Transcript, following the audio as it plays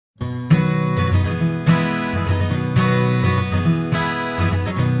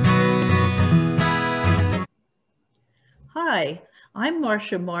Hi, I'm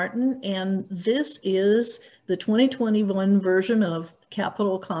Marcia Martin, and this is the 2021 version of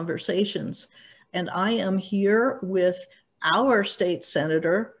Capitol Conversations. And I am here with our state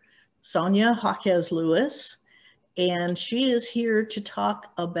senator, Sonya Jaquez-Lewis, and she is here to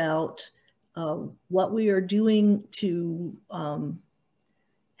talk about what we are doing to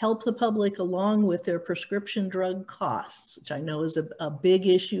help the public along with their prescription drug costs, which I know is a big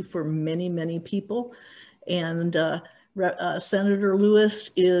issue for many, many people. And Senator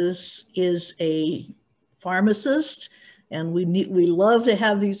Lewis is a pharmacist, and we love to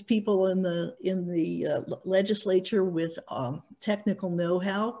have these people in the legislature with technical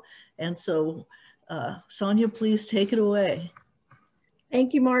know-how. And so, Sonya, please take it away.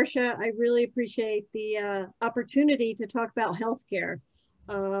 Thank you, Marcia. I really appreciate the opportunity to talk about healthcare.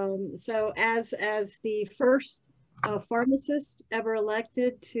 So, as the first pharmacist ever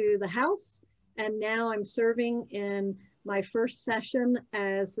elected to the House, and now I'm serving in my first session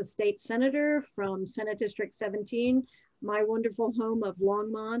as the state senator from Senate District 17, my wonderful home of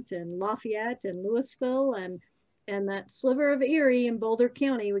Longmont and Lafayette and Louisville and that sliver of Erie in Boulder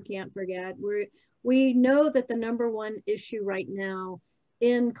County we can't forget. We know that the #1 issue right now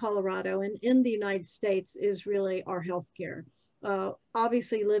in Colorado and in the United States is really our healthcare.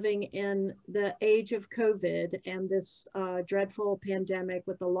 Obviously living in the age of COVID and this dreadful pandemic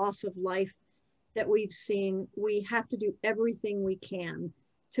with the loss of life that we've seen, we have to do everything we can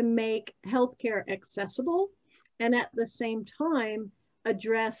to make healthcare accessible and at the same time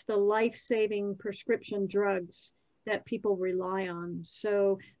address the life-saving prescription drugs that people rely on.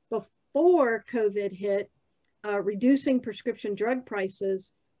 So before COVID hit, reducing prescription drug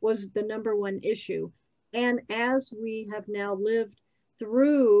prices was the #1 issue. And as we have now lived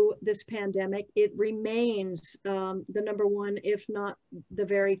through this pandemic, it remains the #1, if not the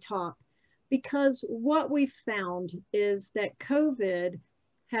very top. Because what we found is that COVID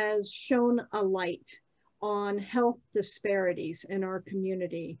has shone a light on health disparities in our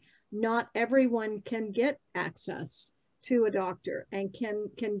community. Not everyone can get access to a doctor and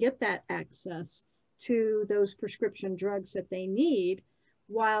can get that access to those prescription drugs that they need.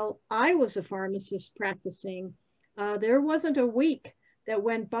 While I was a pharmacist practicing, there wasn't a week that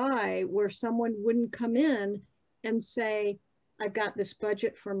went by where someone wouldn't come in and say, I've got this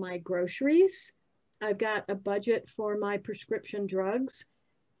budget for my groceries. I've got a budget for my prescription drugs.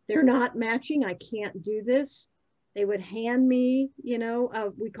 They're not matching. I can't do this. They would hand me,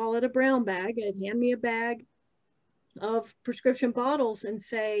 we call it a brown bag. They'd hand me a bag of prescription bottles and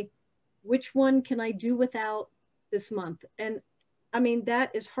say, which one can I do without this month? And I mean,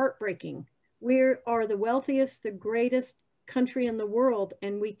 that is heartbreaking. We are the wealthiest, the greatest country in the world,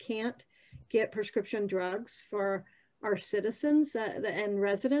 and we can't get prescription drugs for our citizens and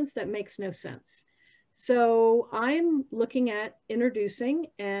residents. That makes no sense. So I'm looking at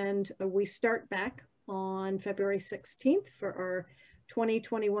introducing, and we start back on February 16th for our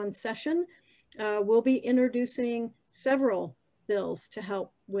 2021 session. We'll be introducing several bills to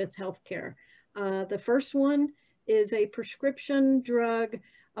help with healthcare. The first one is a prescription drug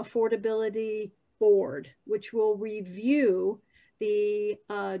affordability board, which will review the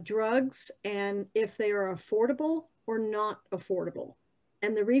drugs and if they are affordable or not affordable.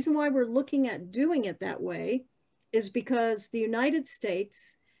 And the reason why we're looking at doing it that way is because the United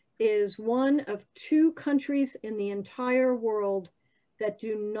States is one of 2 countries in the entire world that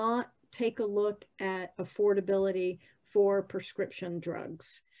do not take a look at affordability for prescription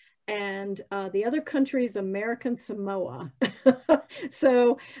drugs. And the other country is American Samoa.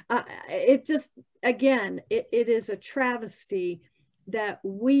 So it just, again, it is a travesty that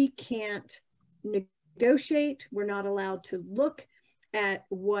we can't negotiate. We're not allowed to look at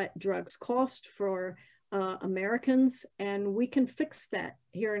what drugs cost for Americans, and we can fix that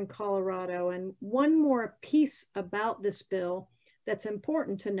here in Colorado. And one more piece about this bill that's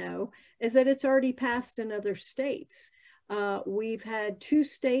important to know is that it's already passed in other states. We've had 2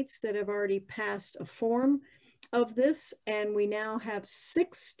 states that have already passed a form of this, and we now have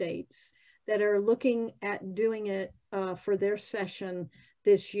 6 states that are looking at doing it for their session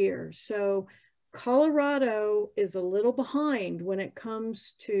this year. So Colorado is a little behind when it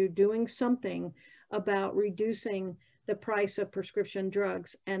comes to doing something about reducing the price of prescription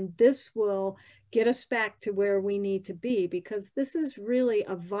drugs. And this will get us back to where we need to be, because this is really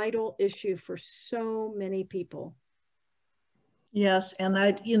a vital issue for so many people. Yes, and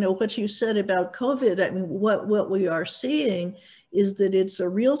what you said about COVID, I mean, what we are seeing is that it's a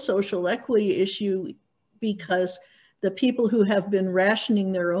real social equity issue, because the people who have been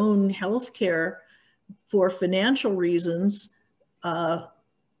rationing their own health care for financial reasons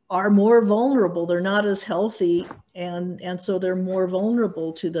are more vulnerable. They're not as healthy, and so they're more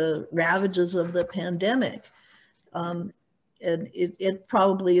vulnerable to the ravages of the pandemic. And it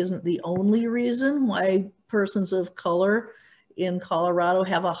probably isn't the only reason why persons of color in Colorado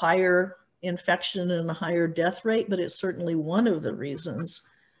have a higher infection and a higher death rate, but it's certainly one of the reasons.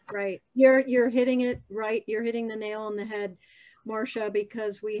 Right. You're hitting it right. You're hitting the nail on the head, Marcia,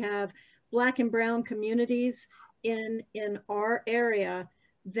 because we have Black and brown communities in our area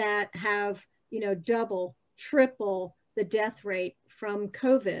that have, double, triple the death rate from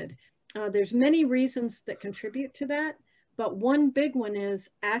COVID. There's many reasons that contribute to that, but one big one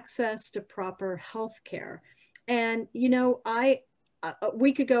is access to proper health care. And,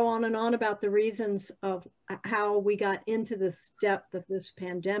 we could go on and on about the reasons of how we got into this depth of this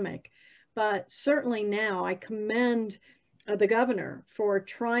pandemic, but certainly now I commend the governor for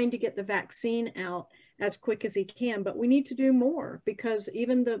trying to get the vaccine out as quick as he can, but we need to do more, because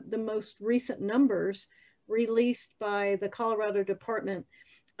even the most recent numbers released by the Colorado Department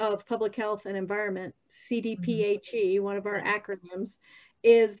of Public Health and Environment, CDPHE, one of our acronyms,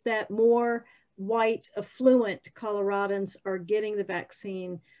 is that more white, affluent Coloradans are getting the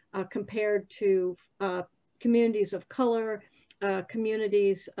vaccine compared to communities of color,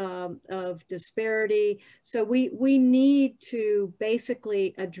 communities of disparity. So we need to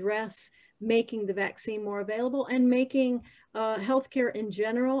basically address making the vaccine more available and making healthcare in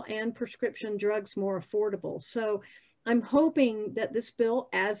general and prescription drugs more affordable. So I'm hoping that this bill,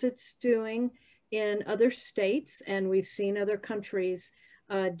 as it's doing in other states, and we've seen other countries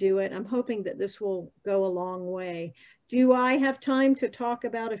do it, I'm hoping that this will go a long way. Do I have time to talk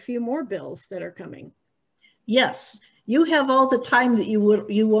about a few more bills that are coming? Yes, you have all the time that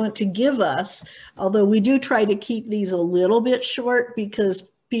you want to give us, although we do try to keep these a little bit short because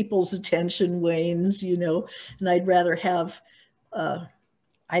people's attention wanes, and I'd rather have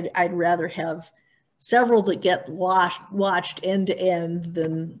I'd rather have several that get watched end to end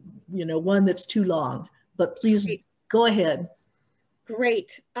than one that's too long. But please go ahead.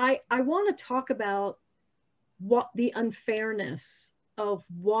 Great. I want to talk about what the unfairness of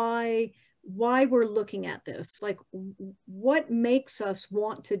why we're looking at this, like what makes us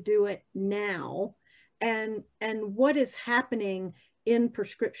want to do it now, and what is happening in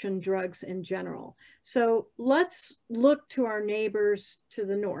prescription drugs in general. So let's look to our neighbors to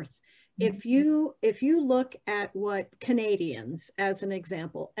the north. If you look at what Canadians, as an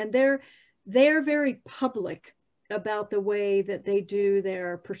example, and they're very public about the way that they do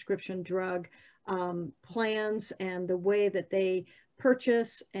their prescription drug plans and the way that they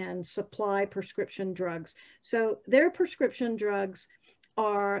purchase and supply prescription drugs. So their prescription drugs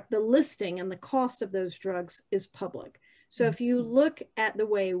are, the listing and the cost of those drugs is public. So if you look at the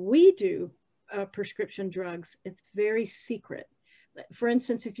way we do prescription drugs, it's very secret. For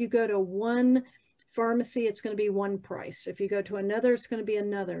instance, if you go to one pharmacy, it's going to be one price. If you go to another, it's going to be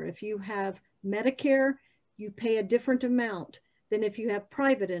another. If you have Medicare, you pay a different amount than if you have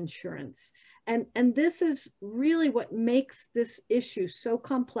private insurance. And this is really what makes this issue so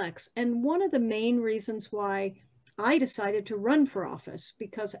complex. And one of the main reasons why I decided to run for office,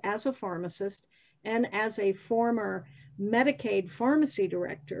 because as a pharmacist and as a former Medicaid pharmacy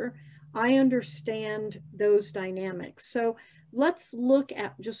director, I understand those dynamics. So let's look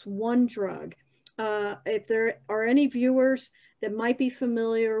at just one drug. If there are any viewers that might be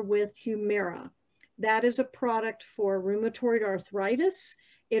familiar with Humira, that is a product for rheumatoid arthritis.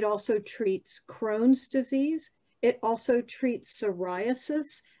 It also treats Crohn's disease. It also treats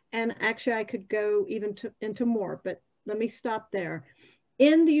psoriasis. And actually, I could go even into more, but let me stop there.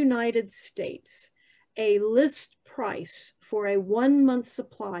 In the United States, a list price for a 1-month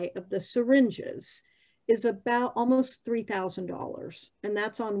supply of the syringes is about almost $3,000. And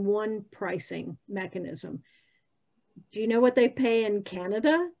that's on one pricing mechanism. Do you know what they pay in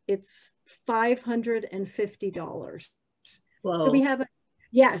Canada? It's $550. Whoa. So we have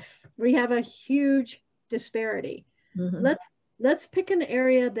a huge disparity. Let's pick an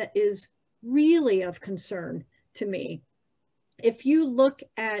area that is really of concern to me. If you look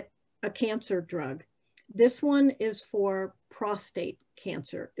at a cancer drug, this one is for prostate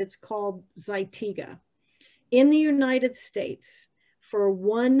cancer. It's called Zytiga. In the United States, for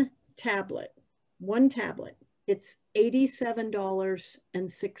one tablet, it's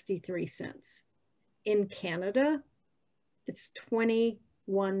 $87.63. In Canada, it's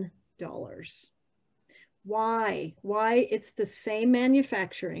 $21. Why? It's the same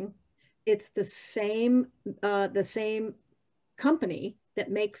manufacturing. It's the same company that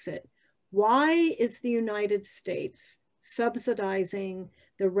makes it. Why is the United States subsidizing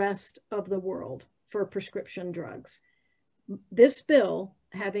the rest of the world for prescription drugs? This bill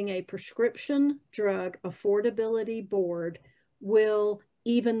having a prescription drug affordability board will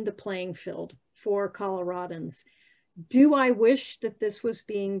even the playing field for Coloradans. Do I wish that this was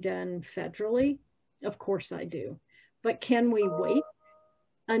being done federally? Of course I do. But can we wait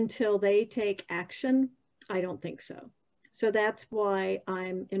until they take action? I don't think so. So that's why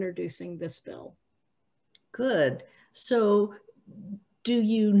I'm introducing this bill. Good. So do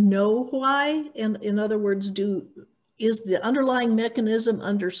you know why? And in other words, is the underlying mechanism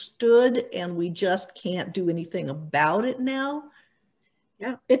understood and we just can't do anything about it now?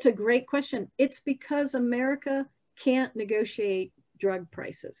 Yeah, it's a great question. It's because America can't negotiate drug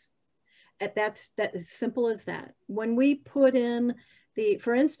prices. That's as simple as that. When we put in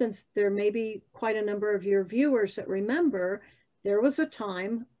for instance, there may be quite a number of your viewers that remember there was a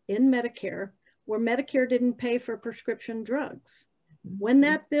time in Medicare where Medicare didn't pay for prescription drugs. When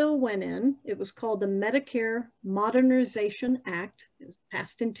that bill went in, it was called the Medicare Modernization Act. It was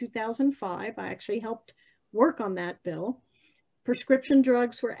passed in 2005. I actually helped work on that bill. Prescription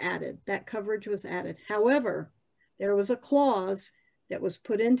drugs were added. That coverage was added. However, there was a clause that was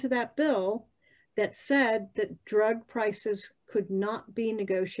put into that bill that said that drug prices could not be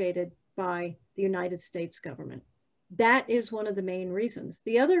negotiated by the United States government. That is one of the main reasons.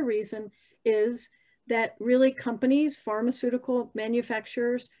 The other reason is that really companies, pharmaceutical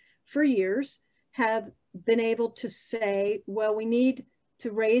manufacturers for years have been able to say, well, we need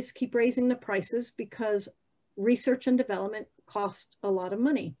to keep raising the prices because research and development costs a lot of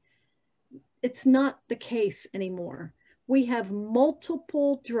money. It's not the case anymore. We have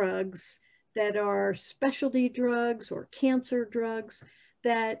multiple drugs that are specialty drugs or cancer drugs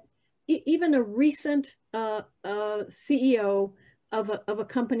that even a recent CEO of a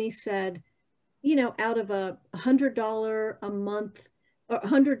company said, you know, out of a $100 a month or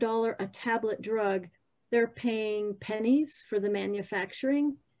 $100 a tablet drug, they're paying pennies for the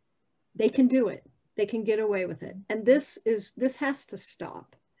manufacturing. They can do it. They can get away with it. And this has to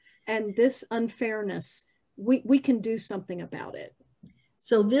stop. And this unfairness, we can do something about it.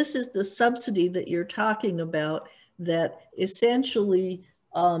 So this is the subsidy that you're talking about, that essentially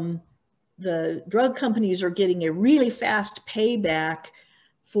the drug companies are getting a really fast payback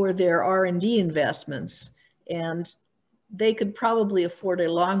for their R&D investments, and they could probably afford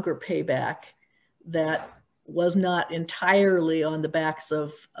a longer payback that was not entirely on the backs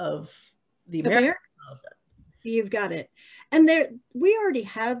of the Americans. You've got it. And we already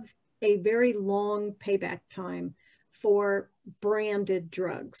have a very long payback time for branded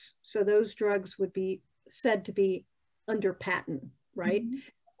drugs. So those drugs would be said to be under patent, right? Mm-hmm.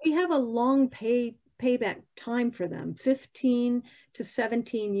 We have a long payback time for them, 15 to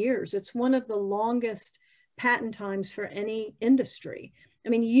 17 years. It's one of the longest patent times for any industry. I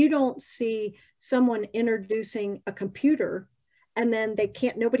mean, you don't see someone introducing a computer and then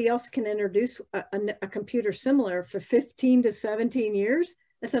nobody else can introduce a computer similar for 15 to 17 years.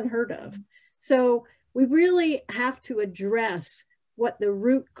 That's unheard of. So we really have to address what the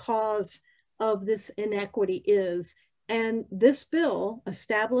root cause of this inequity is. And this bill,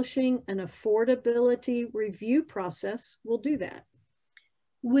 establishing an affordability review process, will do that.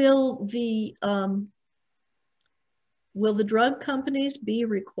 Will the drug companies be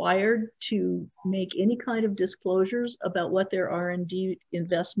required to make any kind of disclosures about what their R&D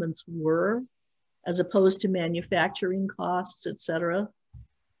investments were, as opposed to manufacturing costs, et cetera?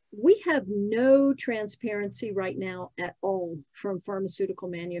 We have no transparency right now at all from pharmaceutical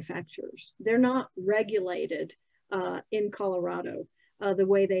manufacturers. They're not regulated in Colorado the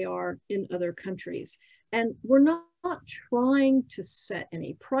way they are in other countries. And we're not trying to set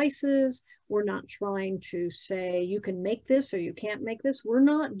any prices. We're not trying to say you can make this or you can't make this. We're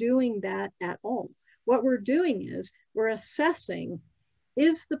not doing that at all. What we're doing is we're assessing,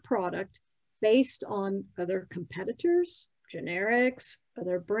 is the product based on other competitors, generics,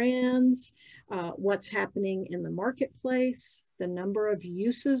 other brands, what's happening in the marketplace, the number of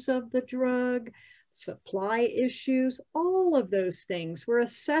uses of the drug, supply issues, all of those things. We're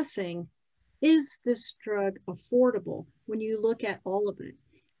assessing, is this drug affordable when you look at all of it?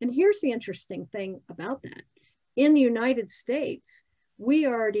 And here's the interesting thing about that. In the United States, we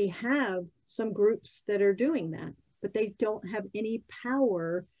already have some groups that are doing that, but they don't have any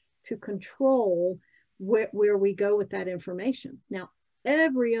power to control where we go with that information. Now,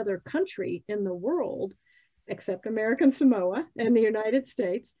 every other country in the world, except American Samoa and the United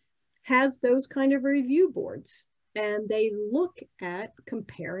States, has those kind of review boards. And they look at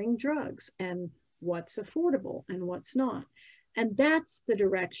comparing drugs and what's affordable and what's not. And that's the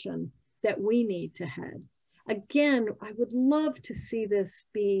direction that we need to head. Again, I would love to see this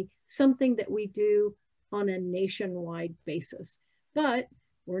be something that we do on a nationwide basis. But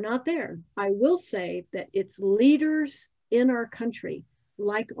We're not there. I will say that it's leaders in our country,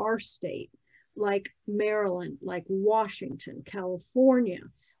 like our state, like Maryland, like Washington, California,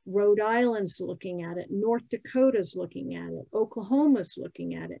 Rhode Island's looking at it, North Dakota's looking at it, Oklahoma's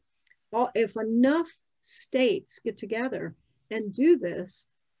looking at it. If enough states get together and do this,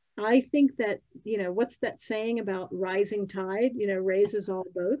 I think that, what's that saying about rising tide, raises all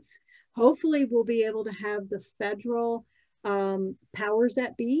boats. Hopefully we'll be able to have the federal powers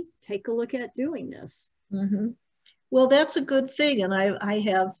that be take a look at doing this. Mm-hmm. Well, that's a good thing. And I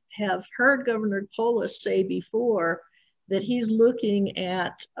have heard Governor Polis say before that he's looking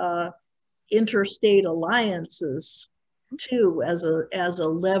at interstate alliances too as a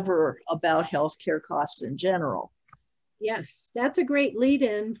lever about healthcare costs in general. Yes, that's a great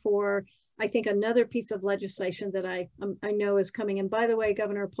lead-in for, I think, another piece of legislation that I know is coming. And by the way,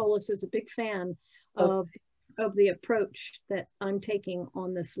 Governor Polis is a big fan of the approach that I'm taking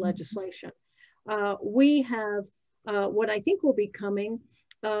on this legislation. We have what I think will be coming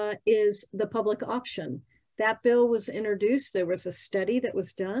is the public option. That bill was introduced. There was a study that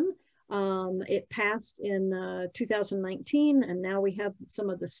was done. It passed in 2019, and now we have some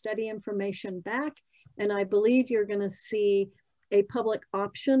of the study information back. And I believe you're going to see a public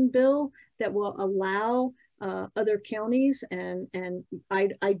option bill that will allow other counties, and I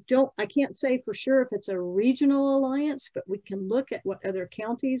can't say for sure if it's a regional alliance, but we can look at what other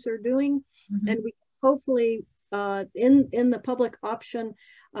counties are doing, and we hopefully in the public option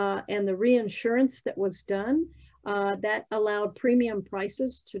and the reinsurance that was done, that allowed premium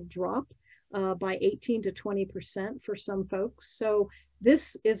prices to drop by 18 to 20% for some folks. So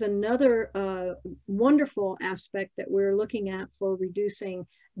this is another wonderful aspect that we're looking at for reducing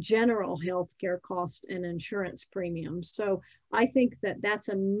general healthcare costs and insurance premiums. So I think that that's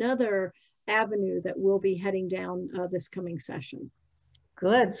another avenue that we'll be heading down this coming session.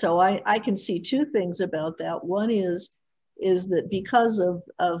 Good. So I can see two things about that. One is that because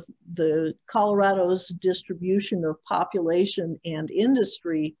of the Colorado's distribution of population and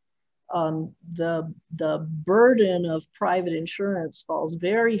industry, the burden of private insurance falls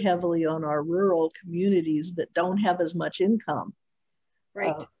very heavily on our rural communities that don't have as much income.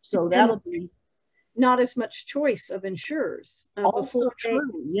 Right. So that'll be not as much choice of insurers. Also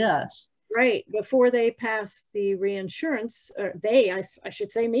true, yes. Right. Before they passed the reinsurance, or I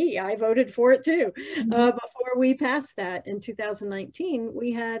should say me, I voted for it too. Before we passed that in 2019,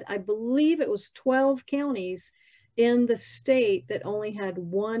 we had, I believe it was 12 counties in the state that only had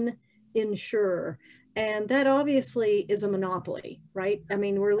one insurer. And that obviously is a monopoly, right? I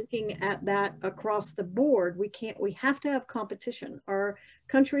mean, we're looking at that across the board. We have to have competition. Our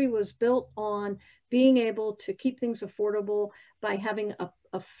country was built on being able to keep things affordable by having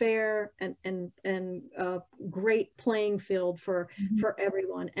a fair and great playing field for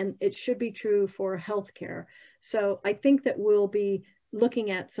everyone. And it should be true for healthcare. So I think that we'll be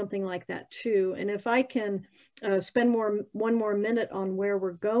looking at something like that too. And if I can spend one more minute on where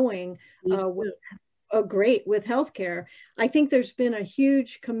we're going, great, with healthcare, I think there's been a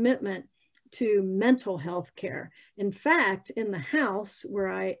huge commitment to mental health care. In fact, in the House, where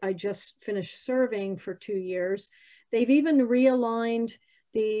I just finished serving for 2 years, they've even realigned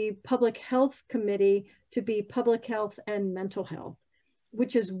the Public Health Committee to be Public Health and Mental Health,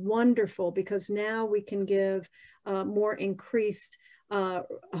 which is wonderful because now we can give more increased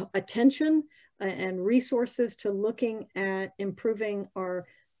attention and resources to looking at improving our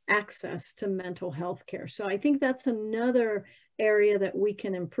access to mental health care. So I think that's another area that we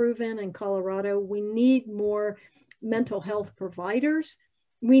can improve in Colorado. We need more mental health providers.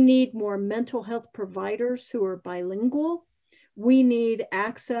 We need more mental health providers who are bilingual. We need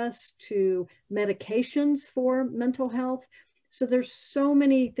access to medications for mental health. So there's so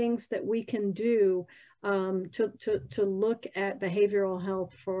many things that we can do to look at behavioral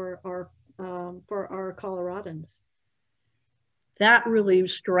health for our Coloradans. That really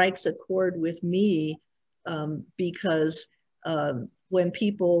strikes a chord with me because when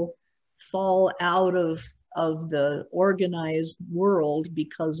people fall out of the organized world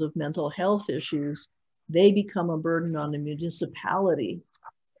because of mental health issues, they become a burden on the municipality.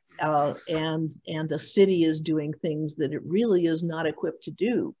 And the city is doing things that it really is not equipped to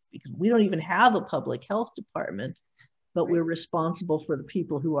do because we don't even have a public health department, but we're responsible for the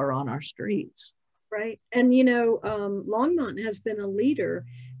people who are on our streets. Right. And, Longmont has been a leader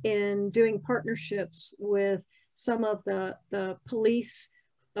in doing partnerships with some of the police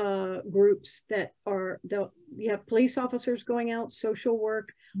groups that you have police officers going out, social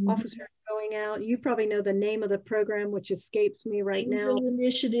work officers going out. You probably know the name of the program, which escapes me right now.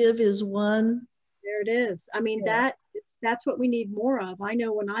 Initiative is one. There it is. I mean, that that's what we need more of. I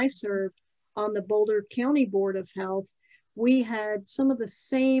know when I served on the Boulder County Board of Health, we had some of the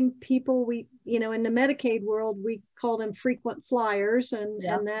same people. We, you know, in the Medicaid world, we call them frequent flyers, and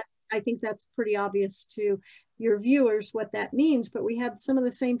that, I think that's pretty obvious to your viewers what that means. But we had some of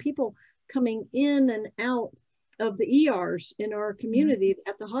the same people coming in and out of the ERs in our community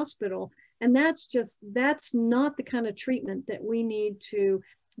at the hospital. And that's not the kind of treatment that we need to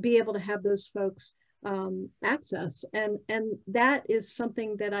be able to have those folks access. And that is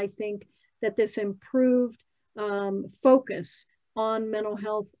something that I think that this improved focus on mental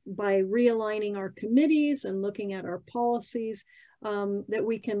health by realigning our committees and looking at our policies, that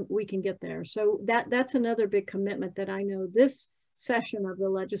we can get there. So that's another big commitment that I know this session of the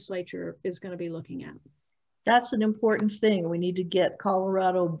legislature is going to be looking at. That's an important thing. We need to get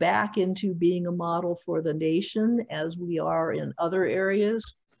Colorado back into being a model for the nation as we are in other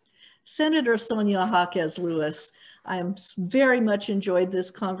areas. Senator Sonya Jaquez-Lewis, I'm very much enjoyed this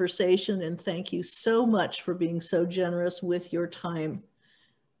conversation, and thank you so much for being so generous with your time.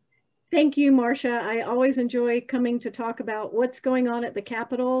 Thank you, Marcia. I always enjoy coming to talk about what's going on at the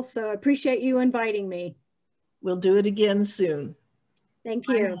Capitol, so I appreciate you inviting me. We'll do it again soon. Thank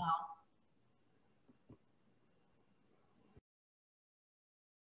you. Bye now.